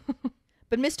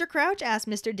 But Mr. Crouch asks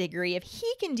Mr. Diggory if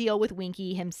he can deal with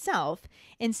Winky himself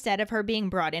instead of her being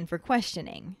brought in for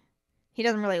questioning. He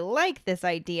doesn't really like this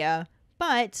idea,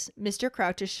 but Mr.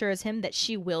 Crouch assures him that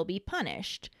she will be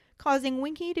punished, causing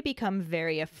Winky to become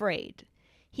very afraid.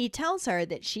 He tells her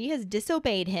that she has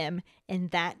disobeyed him,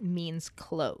 and that means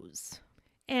clothes.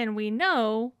 And we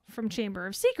know from Chamber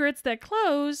of Secrets that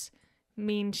clothes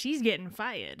mean she's getting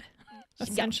fired.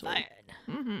 Essentially.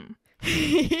 Mm-hmm.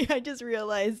 I just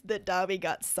realized that Dobby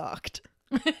got socked.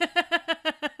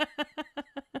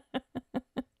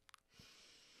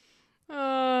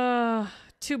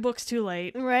 Two books too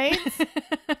late. Right?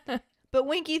 But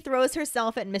Winky throws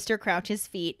herself at Mr. Crouch's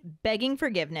feet, begging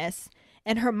forgiveness,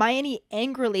 and Hermione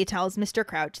angrily tells Mr.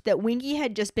 Crouch that Winky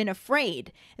had just been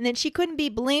afraid and that she couldn't be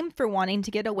blamed for wanting to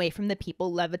get away from the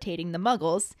people levitating the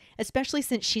muggles, especially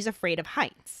since she's afraid of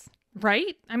heights.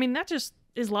 Right? I mean, that just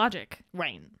is logic.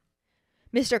 Right.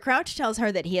 Mr. Crouch tells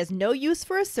her that he has no use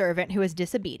for a servant who is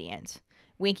disobedient.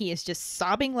 Winky is just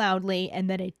sobbing loudly, and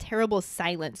then a terrible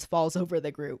silence falls over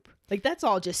the group. Like, that's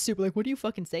all just super, like, what do you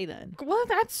fucking say then? Well,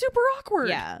 that's super awkward.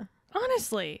 Yeah.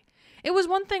 Honestly. It was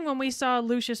one thing when we saw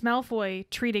Lucius Malfoy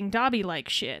treating Dobby like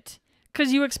shit.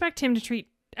 Because you expect him to treat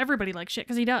everybody like shit,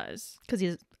 because he does. Because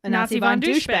he's a Nazi von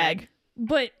douchebag.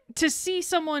 But to see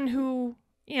someone who,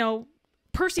 you know,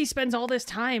 Percy spends all this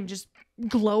time just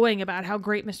glowing about how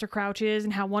great Mr. Crouch is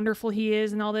and how wonderful he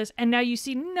is and all this, and now you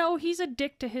see, no, he's a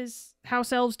dick to his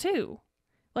house elves too.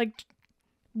 Like,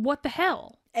 what the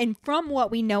hell? And from what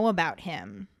we know about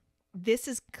him, this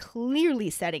is clearly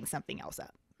setting something else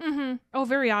up. Mm-hmm. Oh,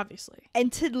 very obviously.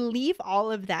 And to leave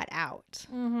all of that out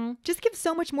just gives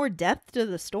so much more depth to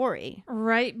the story.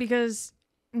 Right, because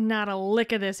not a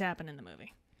lick of this happened in the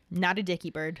movie. Not a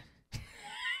dicky bird.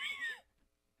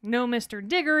 No Mr.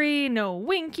 Diggory, no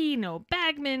Winky, no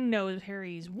Bagman, no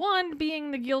Harry's wand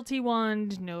being the guilty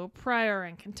wand, no Prior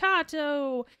and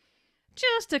Cantato.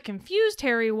 Just a confused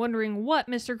Harry wondering what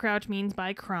Mr. Crouch means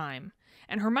by crime.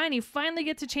 And Hermione finally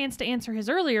gets a chance to answer his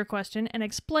earlier question and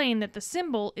explain that the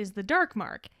symbol is the dark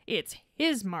mark. It's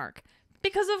his mark.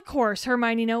 Because of course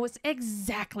Hermione knows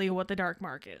exactly what the dark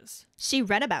mark is. She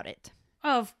read about it.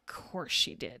 Of course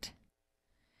she did.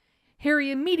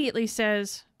 Harry immediately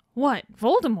says, "What,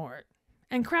 Voldemort?"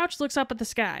 And Crouch looks up at the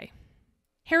sky.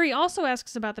 Harry also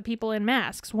asks about the people in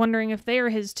masks, wondering if they are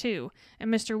his too,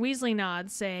 and Mr. Weasley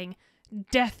nods, saying,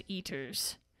 "Death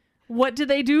Eaters." What do?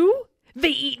 They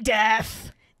eat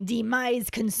death! Demise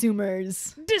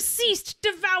consumers. Deceased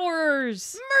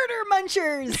devourers! Murder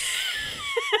munchers!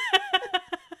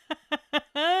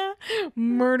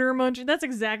 Murder munchers. That's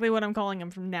exactly what I'm calling them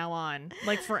from now on.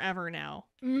 Like forever now.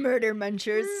 Murder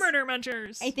munchers. Murder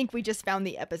munchers. I think we just found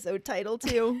the episode title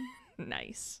too.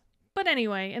 Nice. But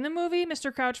anyway, in the movie,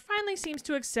 Mr. Crouch finally seems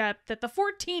to accept that the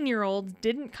 14-year-old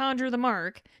didn't conjure the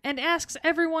mark and asks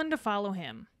everyone to follow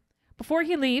him. Before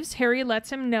he leaves, Harry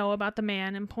lets him know about the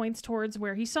man and points towards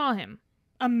where he saw him.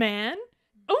 A man?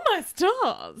 Oh my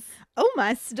stars! Oh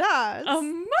my stars! A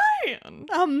man!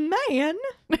 A man?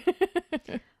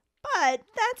 But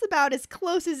that's about as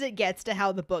close as it gets to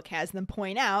how the book has them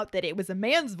point out that it was a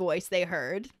man's voice they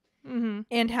heard,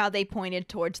 and how they pointed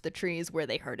towards the trees where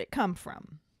they heard it come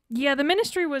from. Yeah, the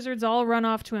Ministry wizards all run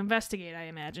off to investigate, I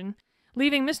imagine,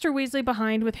 leaving Mr. Weasley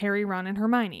behind with Harry, Ron, and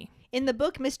Hermione. In the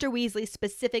book, Mr. Weasley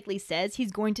specifically says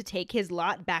he's going to take his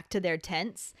lot back to their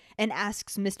tents and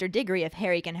asks Mr. Diggory if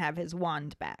Harry can have his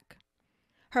wand back.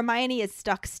 Hermione is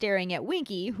stuck staring at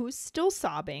Winky, who's still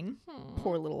sobbing,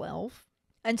 poor little elf,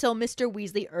 until Mr.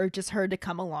 Weasley urges her to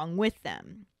come along with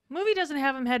them. Movie doesn't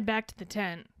have him head back to the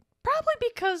tent, probably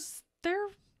because there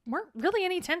weren't really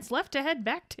any tents left to head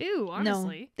back to,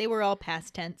 honestly. No, they were all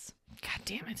past tents. God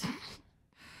damn it.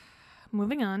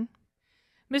 Moving on.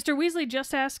 Mr. Weasley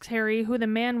just asks Harry who the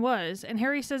man was, and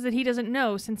Harry says that he doesn't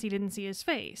know since he didn't see his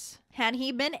face. Had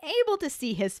he been able to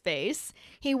see his face,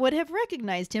 he would have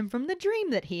recognized him from the dream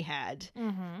that he had,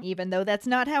 even though that's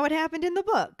not how it happened in the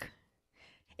book.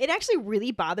 It actually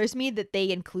really bothers me that they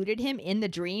included him in the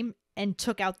dream and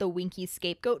took out the Winky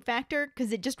scapegoat factor,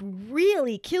 because it just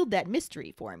really killed that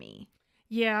mystery for me.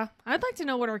 Yeah, I'd like to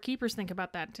know what our keepers think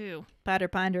about that too. Potter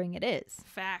pondering it is.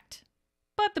 Fact.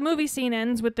 But the movie scene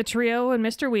ends with the trio and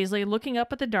Mr. Weasley looking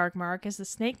up at the dark mark as the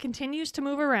snake continues to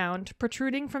move around,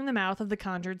 protruding from the mouth of the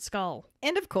conjured skull.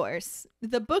 And of course,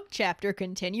 the book chapter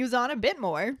continues on a bit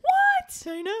more. What?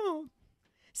 I know.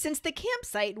 Since the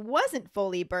campsite wasn't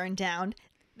fully burned down,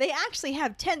 they actually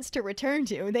have tents to return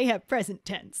to. They have present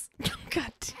tense.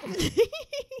 God damn it.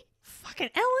 Fucking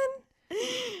Ellen.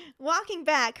 Walking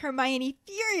back, Hermione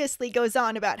furiously goes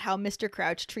on about how Mr.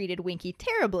 Crouch treated Winky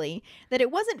terribly, that it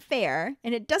wasn't fair,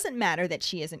 and it doesn't matter that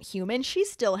she isn't human, she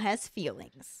still has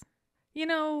feelings. You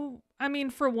know, I mean,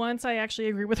 for once, I actually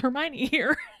agree with Hermione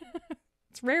here.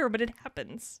 It's rare, but it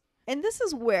happens. And this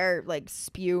is where, like,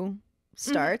 spew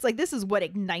starts. Like, this is what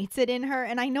ignites it in her,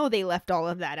 and I know they left all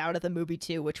of that out of the movie,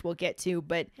 too, which we'll get to,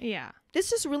 but yeah, this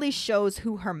just really shows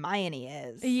who Hermione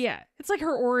is. Yeah, it's like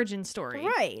her origin story.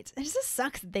 Right. It just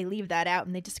sucks that they leave that out,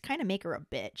 and they just kind of make her a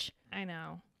bitch. I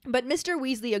know. But Mr.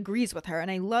 Weasley agrees with her, and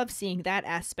I love seeing that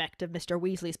aspect of Mr.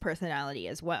 Weasley's personality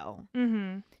as well.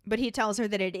 Mm-hmm. But he tells her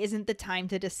that it isn't the time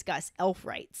to discuss elf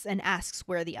rights and asks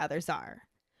where the others are.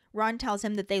 Ron tells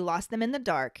him that they lost them in the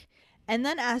dark, and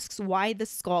then asks why the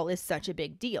skull is such a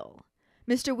big deal.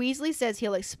 Mr. Weasley says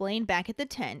he'll explain back at the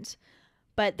tent,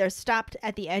 but they're stopped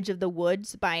at the edge of the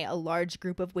woods by a large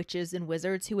group of witches and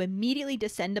wizards who immediately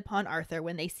descend upon Arthur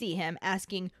when they see him,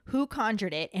 asking who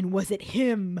conjured it and was it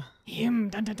him? Him,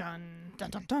 dun dun dun. Dun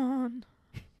dun dun.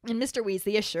 And Mr.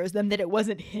 Weasley assures them that it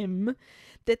wasn't him,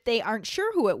 that they aren't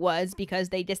sure who it was because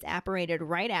they disapparated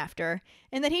right after,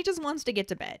 and that he just wants to get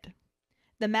to bed.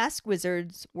 The masked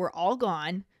wizards were all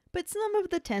gone, but some of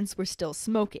the tents were still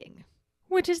smoking.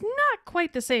 Which is not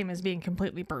quite the same as being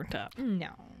completely burnt up.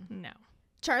 No. No.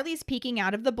 Charlie's peeking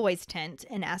out of the boys' tent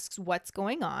and asks what's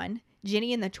going on.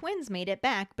 Ginny and the twins made it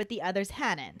back, but the others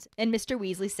hadn't, and Mr.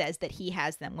 Weasley says that he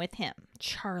has them with him.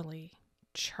 Charlie.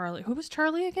 Who was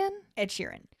Charlie again? Ed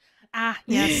Sheeran. Ah,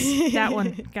 yes, that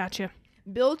one. Gotcha.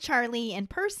 Bill, Charlie, and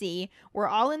Percy were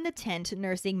all in the tent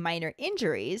nursing minor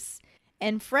injuries,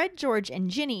 and Fred, George, and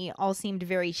Ginny all seemed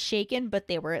very shaken, but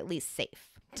they were at least safe.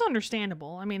 It's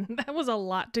understandable. I mean, that was a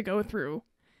lot to go through,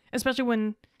 especially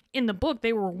when in the book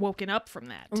they were woken up from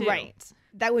that, too. Right.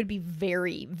 That would be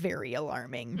very, very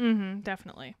alarming. Mm-hmm,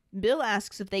 definitely. Bill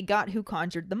asks if they got who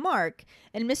conjured the mark,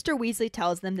 and Mr. Weasley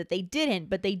tells them that they didn't,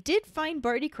 but they did find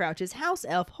Barty Crouch's house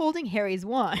elf holding Harry's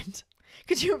wand.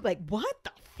 Could you like, what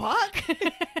the fuck?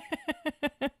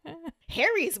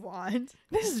 Harry's wand?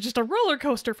 This is just a roller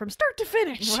coaster from start to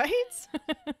finish.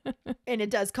 Right? And it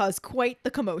does cause quite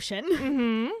the commotion.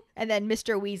 Mm-hmm. And then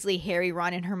Mr. Weasley, Harry,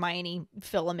 Ron, and Hermione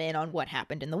fill him in on what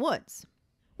happened in the woods.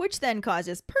 Which then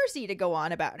causes Percy to go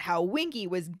on about how Winky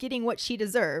was getting what she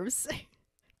deserves.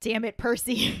 Damn it,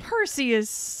 Percy. Percy is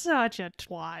such a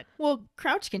twat. Well,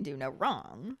 Crouch can do no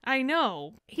wrong. I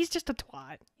know. He's just a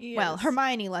twat. He Well, is.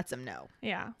 Hermione lets him know.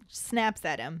 Yeah. Snaps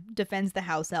at him, defends the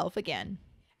house elf again.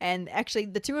 And actually,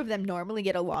 the two of them normally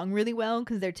get along really well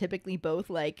because they're typically both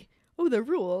like, oh, the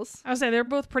rules. I would say they're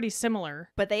both pretty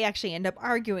similar. But they actually end up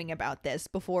arguing about this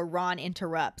before Ron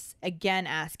interrupts, again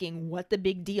asking what the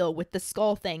big deal with the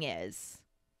skull thing is,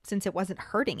 since it wasn't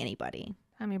hurting anybody.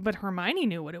 I mean, but Hermione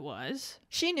knew what it was.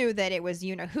 She knew that it was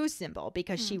you-know-who's symbol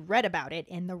because she read about it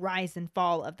in The Rise and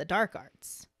Fall of the Dark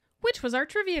Arts. Which was our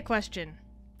trivia question.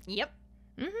 Yep.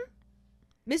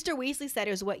 Mm-hmm. Mr. Weasley said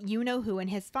it was what you-know-who and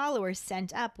his followers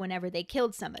sent up whenever they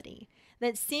killed somebody.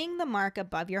 That seeing the mark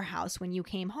above your house when you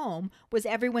came home was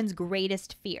everyone's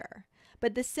greatest fear.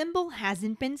 But the symbol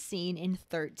hasn't been seen in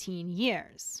 13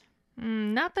 years.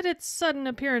 Not that its sudden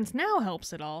appearance now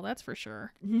helps at all, that's for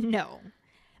sure. No.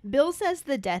 Bill says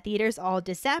the Death Eaters all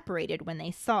disapparated when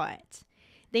they saw it.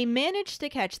 They managed to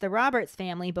catch the Roberts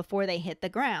family before they hit the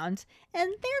ground,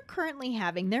 and they're currently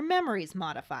having their memories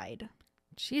modified.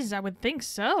 Jeez, I would think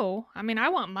so. I mean, I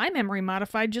want my memory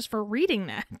modified just for reading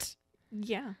that.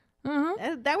 Yeah.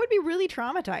 Uh-huh. That would be really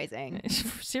traumatizing.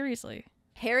 Seriously.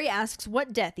 Harry asks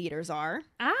what Death Eaters are.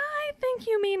 I think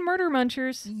you mean murder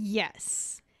munchers.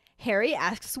 Yes. Harry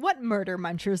asks what murder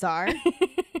munchers are.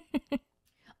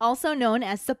 Also known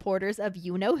as supporters of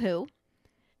you-know-who.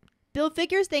 Bill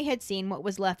figures they had seen what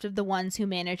was left of the ones who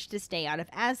managed to stay out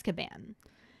of Azkaban.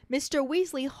 Mr.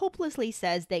 Weasley hopelessly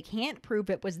says they can't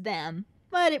prove it was them,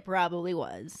 but it probably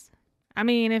was. I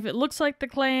mean, if it looks like the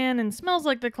Klan and smells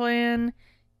like the Klan,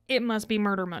 it must be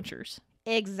murder munchers.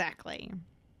 Exactly.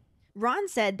 Ron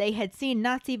said they had seen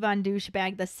Nazi von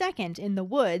Douchebag II in the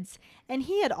woods, and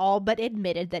he had all but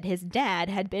admitted that his dad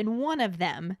had been one of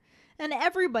them. And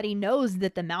everybody knows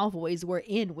that the Malfoys were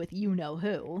in with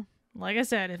you-know-who. Like I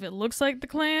said, if it looks like the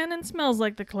Klan and smells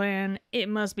like the Klan, it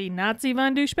must be Nazi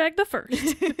von Douchebag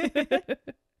I.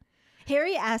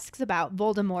 Harry asks about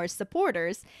Voldemort's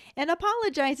supporters and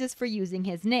apologizes for using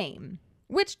his name.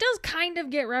 Which does kind of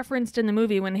get referenced in the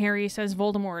movie when Harry says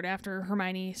Voldemort after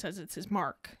Hermione says it's his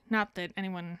mark. Not that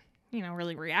anyone,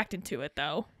 really reacted to it,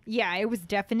 though. Yeah, it was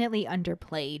definitely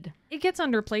underplayed. It gets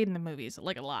underplayed in the movies,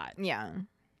 like a lot. Yeah.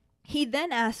 He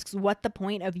then asks what the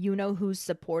point of you-know-who's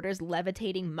supporters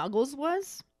levitating muggles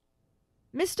was.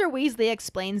 Mr. Weasley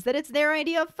explains that it's their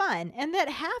idea of fun, and that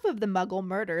half of the muggle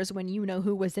murders when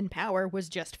you-know-who was in power was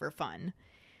just for fun.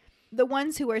 The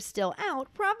ones who are still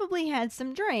out probably had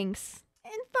some drinks,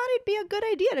 and thought it'd be a good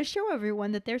idea to show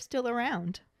everyone that they're still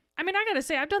around. I mean, I gotta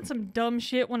say, I've done some dumb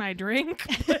shit when I drink,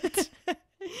 but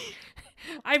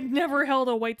I've never held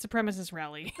a white supremacist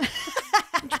rally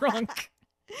drunk.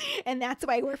 And that's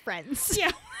why we're friends.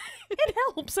 Yeah, it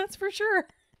helps, that's for sure.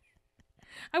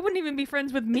 I wouldn't even be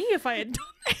friends with me if I had done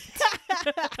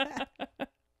that.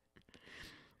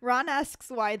 Ron asks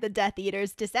why the Death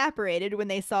Eaters disapparated when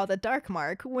they saw the Dark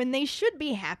Mark when they should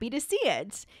be happy to see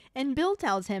it. And Bill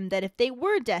tells him that if they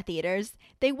were Death Eaters,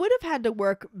 they would have had to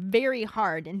work very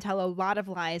hard and tell a lot of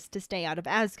lies to stay out of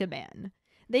Azkaban.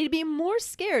 They'd be more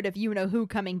scared of you-know-who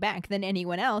coming back than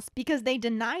anyone else because they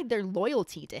denied their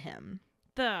loyalty to him.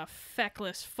 The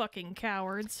feckless fucking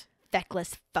cowards.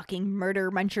 Feckless fucking murder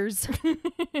munchers.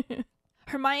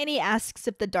 Hermione asks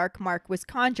if the Dark Mark was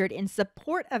conjured in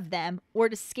support of them or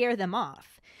to scare them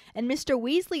off, and Mr.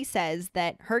 Weasley says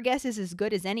that her guess is as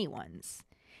good as anyone's.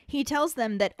 He tells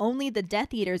them that only the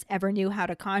Death Eaters ever knew how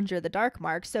to conjure the Dark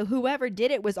Mark, so whoever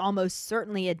did it was almost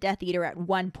certainly a Death Eater at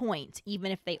one point,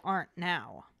 even if they aren't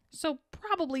now. So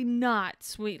probably not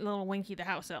sweet little Winky the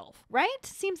house elf. Right?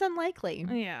 Seems unlikely.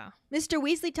 Yeah. Mr.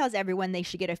 Weasley tells everyone they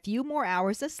should get a few more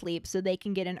hours of sleep so they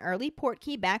can get an early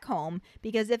portkey back home,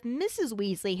 because if Mrs.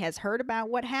 Weasley has heard about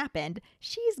what happened,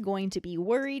 she's going to be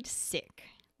worried sick.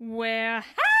 Where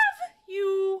have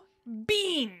you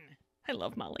been? I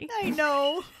love Molly. I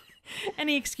know.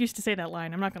 Any excuse to say that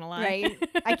line, I'm not going to lie. Right?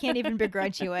 I can't even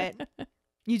begrudge you it.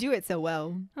 You do it so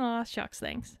well. Aw, shucks,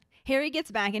 thanks. Harry gets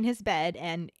back in his bed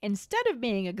and, instead of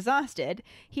being exhausted,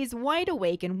 he's wide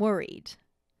awake and worried.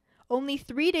 Only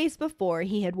 3 days before,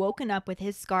 he had woken up with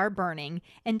his scar burning,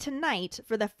 and tonight,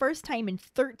 for the first time in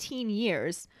 13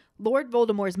 years, Lord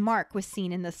Voldemort's mark was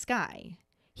seen in the sky.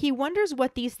 He wonders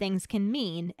what these things can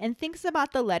mean and thinks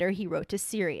about the letter he wrote to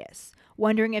Sirius,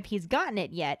 wondering if he's gotten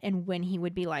it yet and when he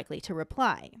would be likely to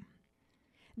reply.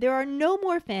 There are no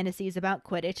more fantasies about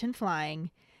Quidditch and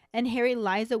flying, and Harry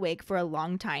lies awake for a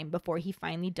long time before he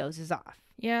finally dozes off.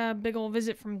 Yeah, big old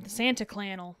visit from the Santa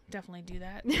Clan will definitely do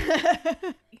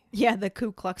that. Yeah, the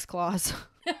Ku Klux Claws.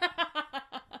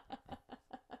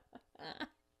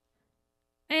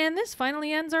 And this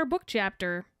finally ends our book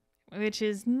chapter, which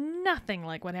is nothing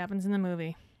like what happens in the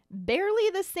movie. Barely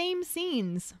the same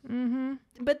scenes. Mm-hmm.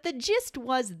 But the gist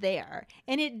was there,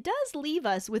 and it does leave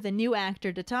us with a new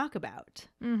actor to talk about.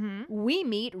 Mm-hmm. We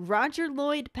meet Roger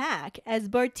Lloyd Pack as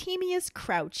Bartemius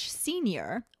Crouch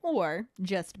Sr., or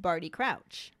just Barty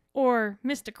Crouch. Or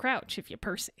Mr. Crouch, if you're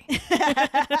Percy.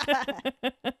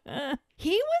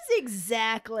 He was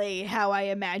exactly how I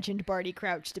imagined Barty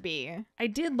Crouch to be. I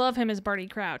did love him as Barty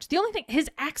Crouch. The only thing, his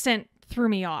accent threw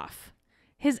me off.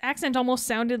 His accent almost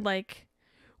sounded like,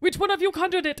 which one of you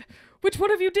conjured it? Which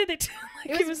one of you did it?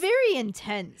 Like, it was very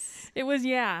intense. It was,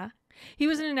 yeah. He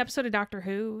was in an episode of Doctor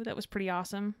Who that was pretty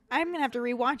awesome. I'm going to have to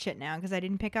rewatch it now because I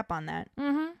didn't pick up on that.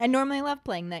 Mm-hmm. I normally love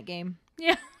playing that game.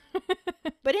 Yeah.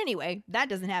 But anyway, that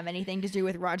doesn't have anything to do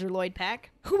with Roger Lloyd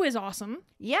Pack. Who is awesome.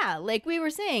 Yeah, like we were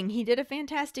saying, he did a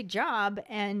fantastic job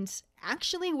and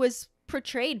actually was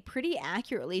portrayed pretty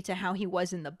accurately to how he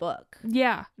was in the book.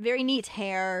 Yeah. Very neat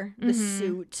hair, the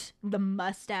suit, the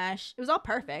mustache. It was all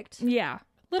perfect. Yeah.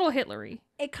 Little Hitlery.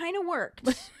 It kind of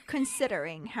worked,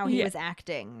 considering how he was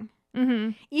acting.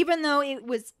 Mm-hmm. Even though it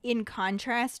was in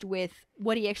contrast with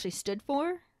what he actually stood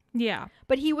for. Yeah.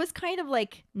 But he was kind of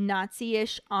like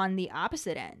Nazi-ish on the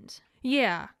opposite end.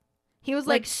 Yeah. He was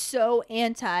like so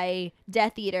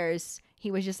anti-Death Eaters.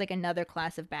 He was just like another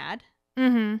class of bad.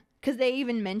 Mm-hmm. Because they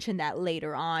even mentioned that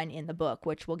later on in the book,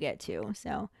 which we'll get to.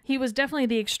 So he was definitely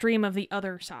the extreme of the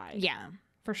other side. Yeah.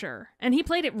 For sure. And he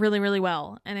played it really, really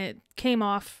well. And it came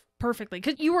off perfectly.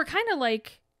 Because you were kind of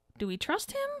like, do we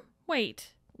trust him?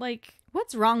 Wait. Like,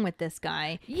 what's wrong with this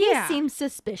guy? Yeah. He seems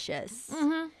suspicious.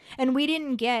 Mm-hmm. And we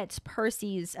didn't get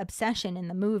Percy's obsession in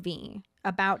the movie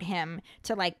about him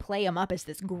to like play him up as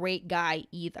this great guy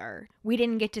either. We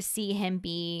didn't get to see him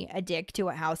be a dick to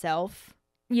a house elf.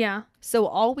 Yeah. So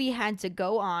all we had to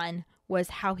go on was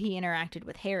how he interacted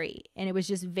with Harry. And it was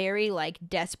just very like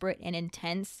desperate and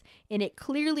intense. And it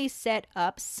clearly set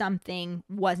up something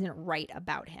wasn't right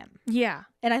about him. Yeah.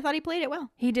 And I thought he played it well.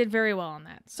 He did very well on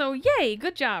that. So yay,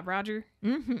 good job, Roger.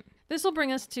 Mm-hmm. This will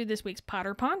bring us to this week's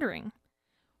Potter Pondering.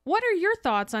 What are your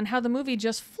thoughts on how the movie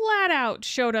just flat out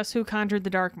showed us who conjured the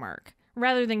Dark Mark,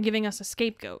 rather than giving us a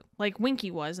scapegoat, like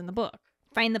Winky was in the book?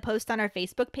 Find the post on our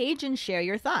Facebook page and share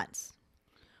your thoughts.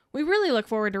 We really look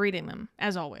forward to reading them,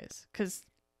 as always, because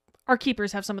our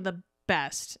keepers have some of the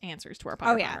best answers to our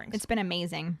Potter Ponderings. It's been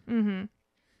amazing. Mm-hmm.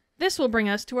 This will bring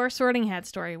us to our Sorting Hat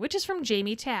story, which is from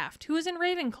Jamie Taft, who is in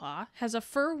Ravenclaw, has a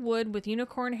fir wood with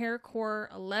unicorn hair core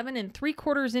 11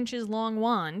 3/4 inches long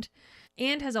wand,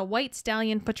 and has a white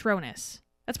stallion Patronus.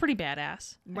 That's pretty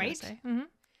badass. Right? Mm-hmm.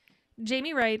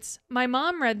 Jamie writes, my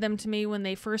mom read them to me when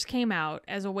they first came out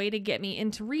as a way to get me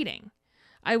into reading.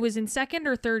 I was in 2nd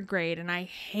or 3rd grade and I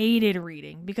hated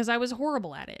reading because I was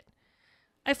horrible at it.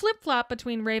 I flip-flop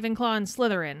between Ravenclaw and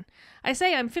Slytherin. I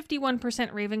say I'm 51%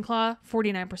 Ravenclaw,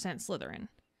 49% Slytherin.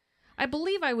 I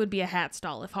believe I would be a hat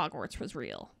stall if Hogwarts was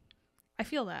real. I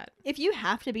feel that. If you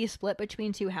have to be split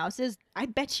between two houses, I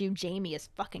bet you Jamie is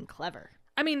fucking clever.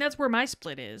 I mean, that's where my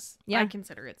split is. Yeah. I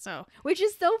consider it so. Which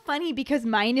is so funny because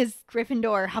mine is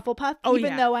Gryffindor Hufflepuff,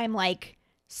 even though I'm like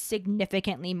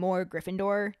significantly more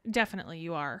Gryffindor. Definitely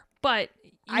you are. But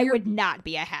I would not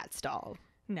be a hat stall.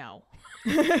 No.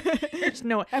 There's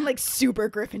no... I'm like super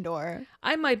Gryffindor.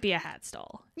 I might be a hat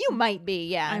stall. You might be,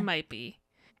 yeah. I might be.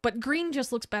 But green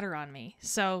just looks better on me.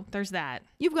 So there's that.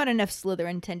 You've got enough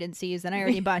Slytherin tendencies, and I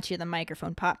already bought you the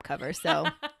microphone pop cover, so...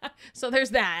 So there's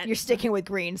that. You're sticking with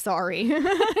green, sorry.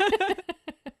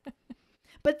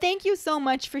 But thank you so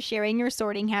much for sharing your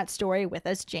Sorting Hat story with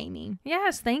us, Jamie.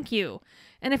 Yes, thank you.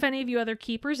 And if any of you other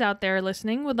keepers out there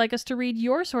listening would like us to read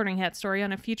your Sorting Hat story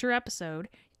on a future episode,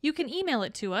 you can email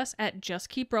it to us at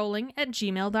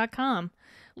justkeeprolling@gmail.com.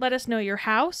 Let us know your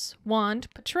house, wand,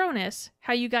 Patronus,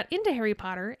 how you got into Harry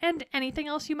Potter, and anything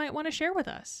else you might want to share with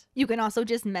us. You can also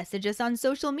just message us on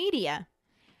social media.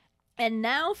 And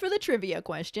now for the trivia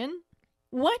question.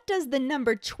 What does the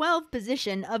number 12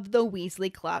 position of the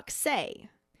Weasley clock say?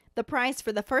 The prize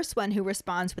for the first one who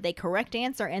responds with a correct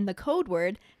answer and the code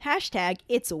word,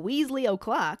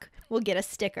 #It'sWeasleyO'Clock, will get a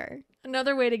sticker.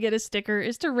 Another way to get a sticker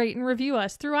is to rate and review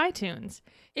us through iTunes.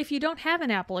 If you don't have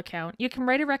an Apple account, you can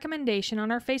write a recommendation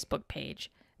on our Facebook page.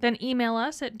 Then email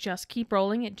us at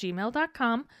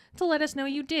justkeeprolling@gmail.com to let us know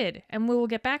you did, and we will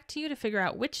get back to you to figure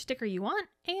out which sticker you want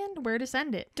and where to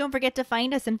send it. Don't forget to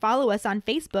find us and follow us on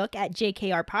Facebook at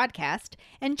JKR Podcast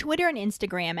and Twitter and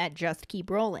Instagram at Just Keep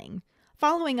Rolling.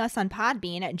 Following us on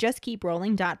Podbean at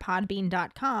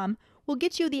justkeeprolling.podbean.com will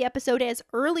get you the episode as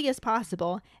early as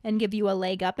possible and give you a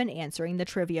leg up in answering the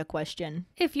trivia question.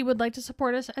 If you would like to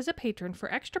support us as a patron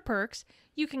for extra perks,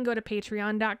 you can go to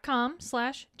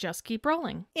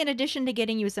patreon.com/justkeeprolling. In addition to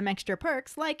getting you some extra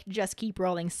perks like Just Keep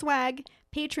Rolling swag,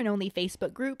 patron-only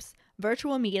Facebook groups,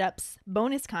 virtual meetups,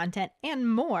 bonus content,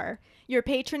 and more, your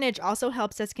patronage also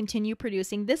helps us continue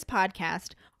producing this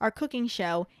podcast, our cooking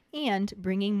show, and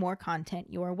bringing more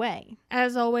content your way.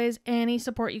 As always, any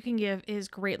support you can give is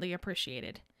greatly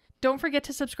appreciated. Don't forget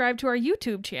to subscribe to our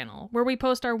YouTube channel, where we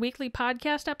post our weekly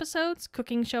podcast episodes,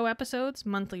 cooking show episodes,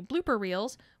 monthly blooper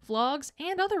reels, vlogs,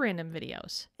 and other random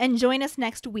videos. And join us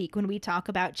next week when we talk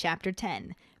about Chapter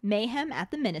 10, Mayhem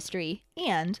at the Ministry,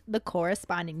 and the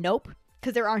corresponding... Nope,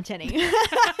 because there aren't any.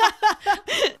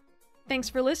 Thanks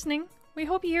for listening. We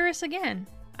hope you hear us again.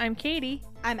 I'm Keighty.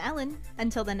 I'm Ellen.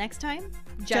 Until the next time,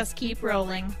 Just keep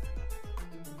rolling.